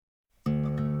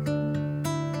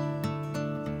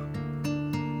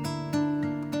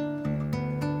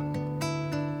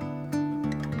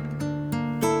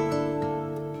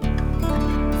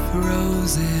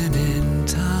frozen in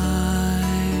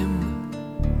time,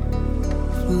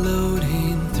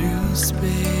 floating through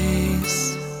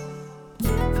space.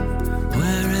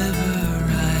 Wherever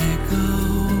I go,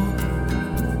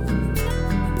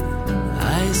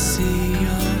 I see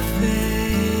your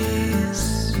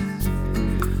face.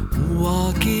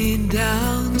 Walking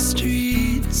down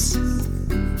streets,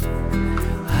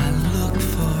 I look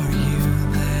for you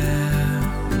there.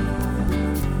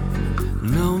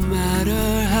 No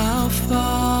matter how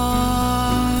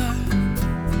far,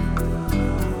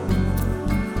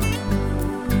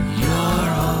 you're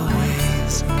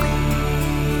always near.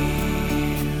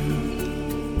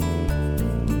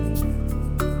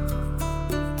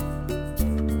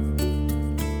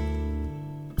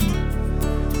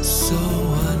 So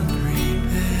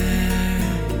unprepared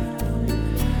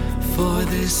for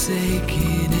this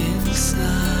aching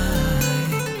inside.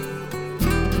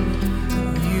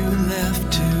 You left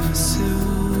too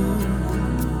soon.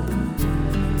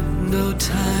 No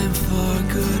time for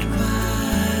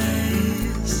goodbyes.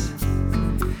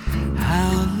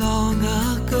 How long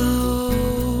ago?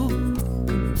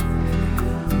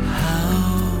 How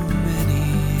many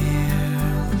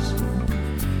years?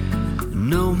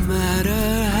 No matter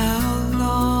how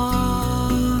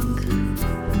long,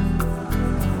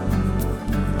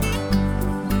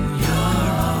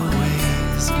 you're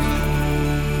always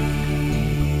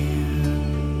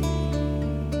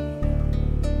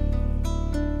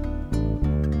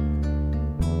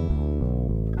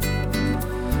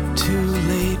too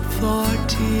late for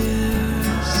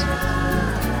tears,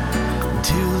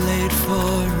 too late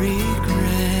for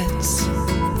regrets.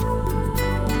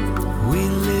 We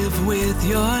live with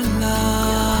your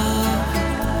love,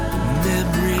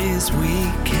 memories we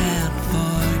can't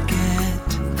forget.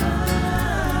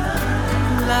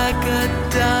 Like a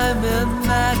diamond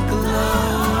that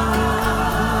glows,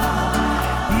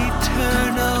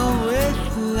 eternal with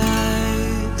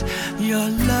light. Your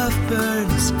love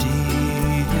burns deep.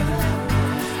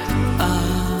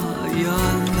 Ah,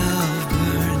 your love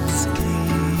burns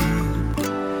deep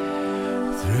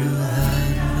through the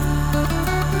night.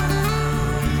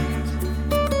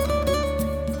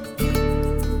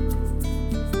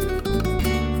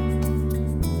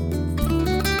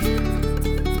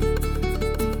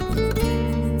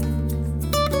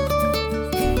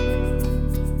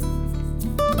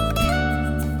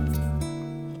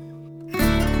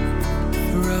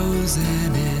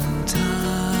 Frozen in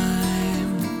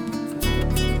time,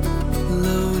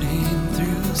 floating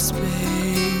through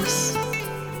space.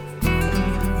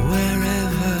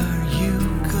 Wherever you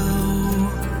go,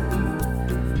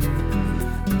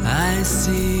 I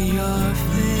see your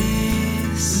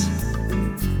face,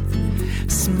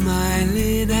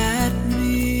 smiling at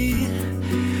me.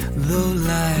 Though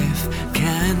life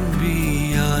can be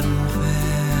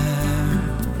unfair,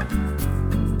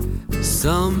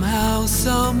 somehow,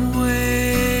 some way,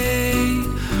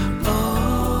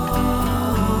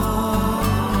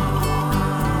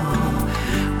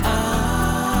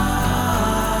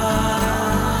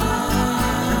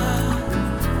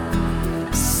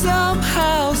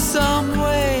 somehow, some